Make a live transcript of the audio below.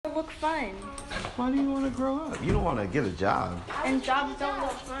look fun. Why do you want to grow up? You don't want to get a job. And jobs don't look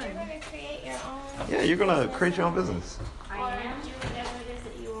fun. You're going to create your own. Yeah, you're going to create your own business. Or do whatever it is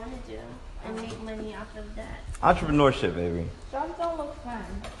that you want to do and make money off of that. Entrepreneurship, baby. Jobs don't look fun.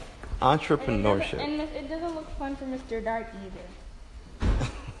 Entrepreneurship. And it doesn't look fun for Mr. Dark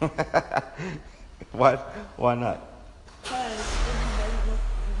either. Why not? Because it just doesn't look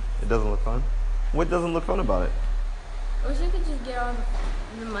fun. It doesn't look fun? What doesn't look fun about it? I wish I could just get all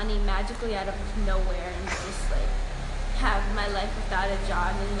the money magically out of nowhere and just like have my life without a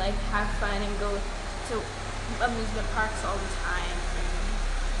job and like have fun and go to amusement parks all the time.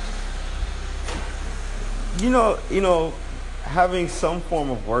 You know, having some form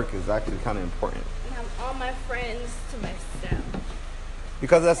of work is actually kind of important. And have all my friends to myself.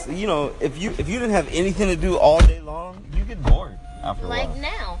 Because that's, if you didn't have anything to do all day long, you get bored after a while. Like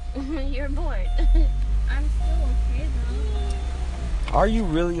now, you're bored. I'm still okay though. Are you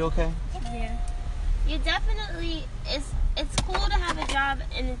really okay? Yeah. You definitely, it's cool to have a job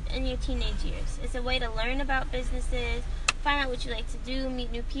in your teenage years. It's a way to learn about businesses, find out what you like to do,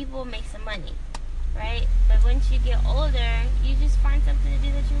 meet new people, make some money, right? But once you get older, you just find something to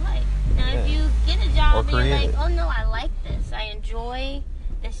do that you like. Now, if you get a job and you're like, oh no, I like this, I enjoy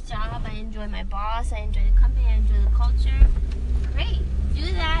this job, I enjoy my boss, I enjoy the company, I enjoy the culture, great. Do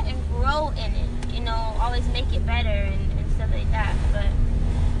that and grow in it. Always make it better and stuff like that. But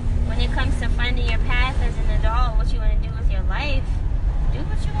when it comes to finding your path as an adult, what you want to do with your life, do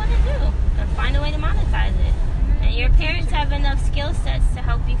what you want to do and find a way to monetize it. And your parents have enough skill sets to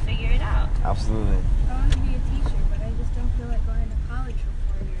help you figure it out. Absolutely. I want to be a teacher, but I just don't feel like going to college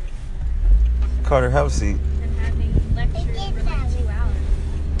for 4 years. Carter, have a seat. And having lectures for like 2 hours.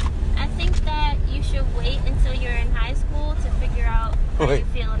 I think that you should wait until you're in high school to figure out how you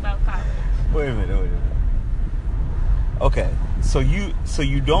feel about college. Wait a minute. Okay, so you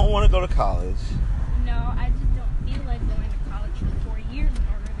don't want to go to college. No, I just don't feel like going to college for 4 years in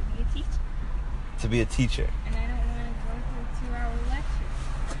order to be a teacher. To be a teacher. And I don't want to go through 2-hour lectures.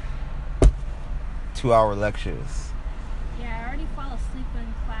 2-hour lectures. Yeah, I already fall asleep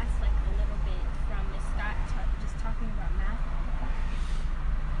in class like a little bit from Miss Scott just talking about math.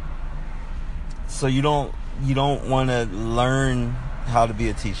 So you don't want to learn how to be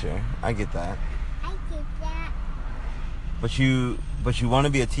a teacher. I get that. I get that. But you want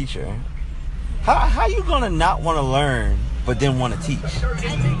to be a teacher. How you gonna not want to learn but then want to teach? I just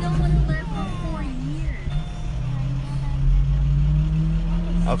don't want to learn for 4 years.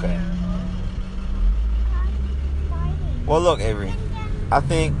 Okay. Well, look, Avery. I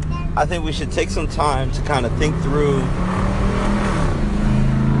think we should take some time to kind of think through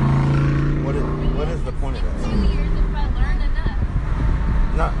what is the point of that? 2 years if I learn enough.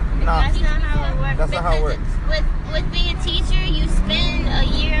 That's not how it works. That's not how it works. With being a teacher, you spend a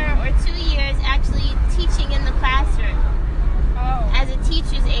year or 2 years actually teaching in the classroom. Oh. As a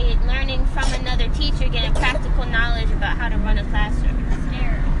teacher's aide, learning from another teacher, getting practical knowledge about how to run a classroom.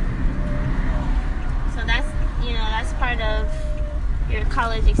 So that's part of your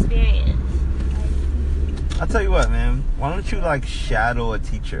college experience. I'll tell you what, man. Why don't you shadow a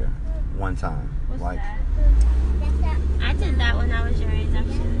teacher one time? What's that? I did that when I was your age,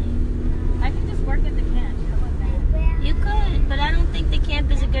 actually. I could just work at the camp. How about that? You could, but I don't think the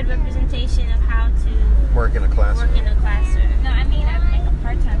camp is a good representation of how to work in a classroom. work in a classroom. No, I mean, I'd make a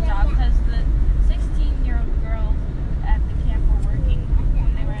part-time job because the 16-year-old girls at the camp were working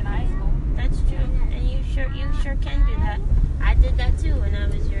when they were in high school. That's true, and you sure can do that. I did that too when I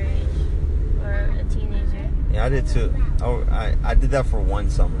was your age, or a teenager. Yeah, I did too. I did that for one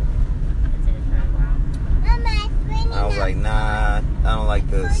summer. I did it for a while. I was like, nah, I don't like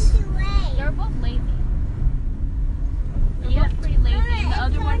this. They were both lazy. They were both pretty lazy. And the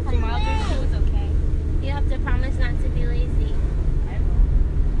other one from Wilders, she was okay. You have to promise not to be lazy. I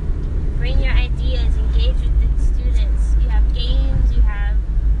will. Bring your ideas, engage with the students. You have games, you have,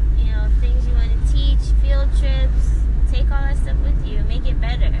 things you want to teach, field trips. Take all that stuff with you. Make it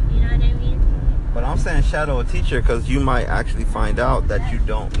better. You know what I mean? But I'm saying shadow a teacher because you might actually find out that you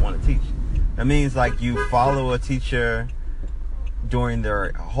don't want to teach. That means you follow a teacher during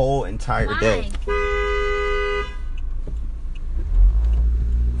their whole entire day.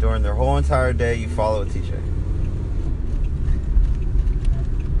 During their whole entire day, you follow a teacher.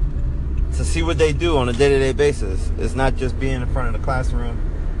 To see what they do on a day-to-day basis. It's not just being in front of the classroom.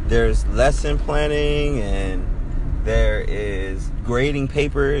 There's lesson planning and there is grading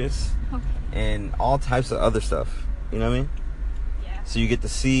papers and all types of other stuff. You know what I mean? Yeah. So you get to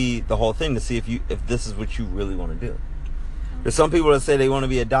see the whole thing to see if this is what you really want to do. There's some people that say they want to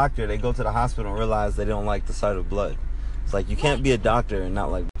be a doctor. They go to the hospital and realize they don't like the sight of blood. It's like you can't be a doctor and not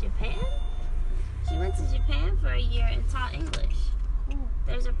like. Your went to Japan for a year and taught English.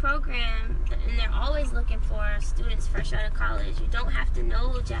 There's a program, and they're always looking for students fresh out of college. You don't have to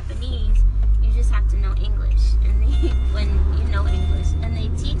know Japanese, you just have to know English. And when you know English, and they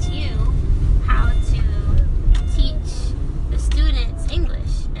teach you how to teach the students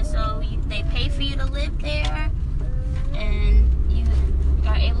English. And so they pay for you to live there, and you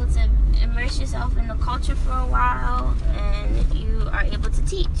are able to immerse yourself in the culture for a while, and you are able to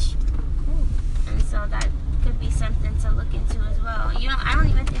teach. And so that could be something to look into as well. I don't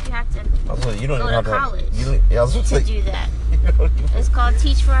even think you have to You don't go even have to college to do that. It's called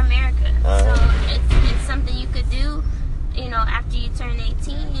Teach for America. So it's something you could do, after you turn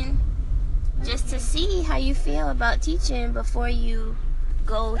 18, just to see how you feel about teaching before you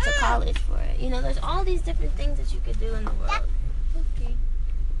go to college for it. There's all these different things that you could do in the world. Okay.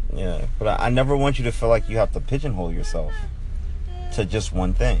 Yeah, but I never want you to feel like you have to pigeonhole yourself to just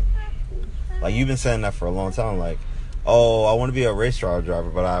one thing. Like, you've been saying that for a long time. Like, oh, I want to be a race car driver,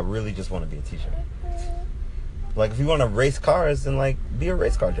 but I really just want to be a teacher. Like, if you want to race cars, then, like, be a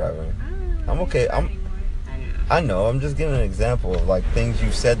race car driver. I'm okay. I know. I'm just giving an example of, like, things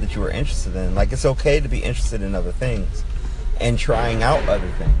you've said that you were interested in. Like, it's okay to be interested in other things and trying out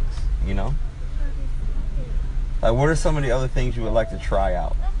other things, Like, what are some of the other things you would like to try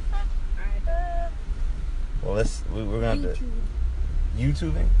out? Well, we're going to have to...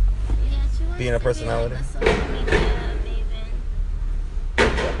 YouTubing? Yeah, she wants Being a to personality? Be like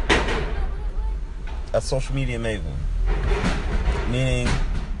A social media maven. Meaning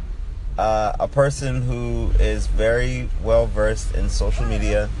a person who is very well versed in social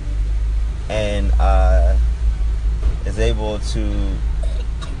media and is able to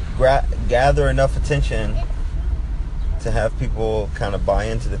gather enough attention to have people kind of buy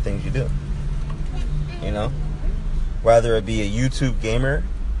into the things you do. Whether it be a YouTube gamer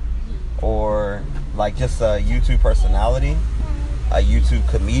or like just a YouTube personality, a YouTube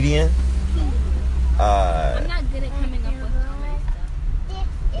comedian. I'm not good at coming up with comic stuff.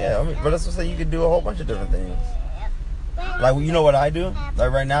 Yeah, but that's what I'm saying. You can do a whole bunch of different things. Like, you know what I do?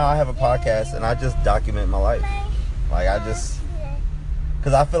 Like, right now I have a podcast and I just document my life. Like,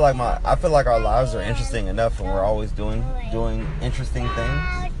 because I feel like our lives are interesting enough, and we're always doing interesting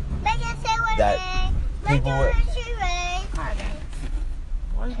things that people would.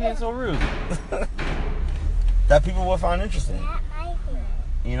 Why are you being so rude? That people would find interesting.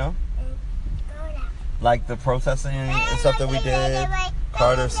 Like the protesting and stuff that we did,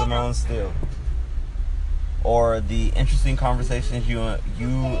 Carter Simone Steele. Or the interesting conversations you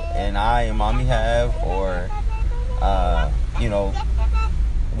and I and Mommy have, or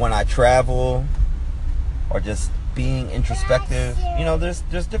when I travel, or just being introspective.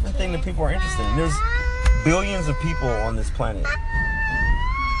 There's different things that people are interested in. There's billions of people on this planet.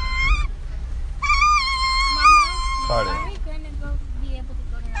 Carter. Are we gonna be able to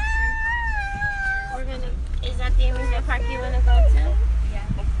go to Knott's Is that the amusement park you want to go to? Yeah.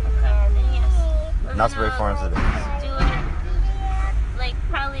 Okay, then yes. Knott's Berry Farms it is. Do it, like,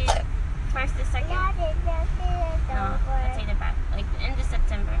 probably first or second. No, I take it back. Like, the end of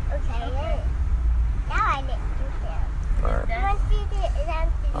September. Okay. Alright.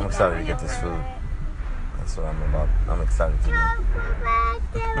 I'm excited to get this food. That's what I'm about. I'm excited to do.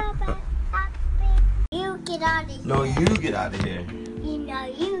 You get out of here. No, you get out of here. You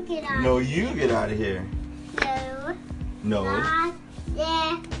get out No, you get out of here. No. No.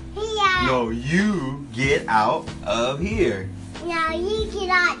 There. Here. No, you get out of here. No, you get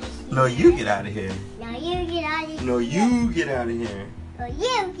out of here. No, you get out of here. No, you get out of here. No, you get out of here. No,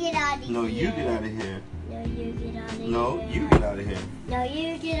 you get out of here. No, you get out of here. No, you get out of here. No, you get out of here. No,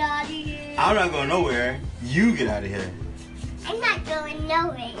 you get out of here. I'm not going nowhere. You get out of here. I'm not going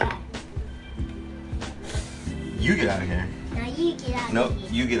nowhere. You get out of here. No, you get out No, of here.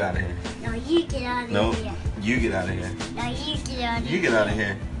 you get out of here. No, you get out of No, here. you get out of here. No, you get out of here. You get out of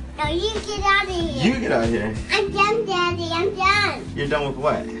here. No, you get out of here. You get out of here. I'm done, Daddy. I'm done. You're done with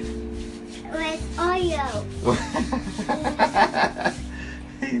what? With Oreo.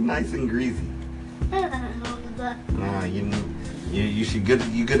 He's nice and greasy. Nah, you should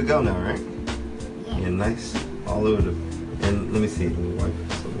you good to go now, right? Yeah. You're nice all over the. And let me see. Let me wipe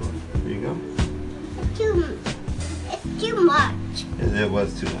some off. There you go. It's too much. It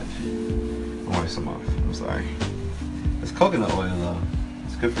was too much. I'll wipe some off. I'm sorry. It's coconut oil though.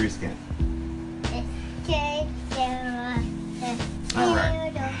 It's good for your skin. All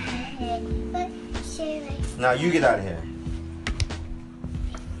right. Now you get out of here.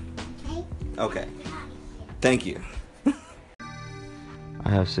 Okay. Thank you. I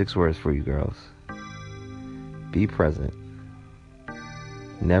have 6 words for you girls. Be present.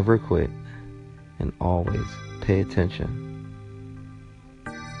 Never quit. and always pay attention.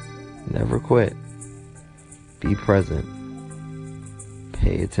 Never quit. Be present.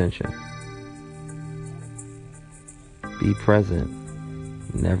 Pay attention. Be present.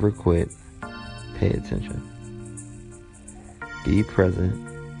 Never quit. Pay attention. Be present.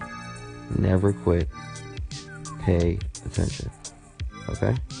 Never quit. Pay attention.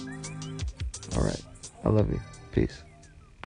 Okay? Alright. I love you. Peace.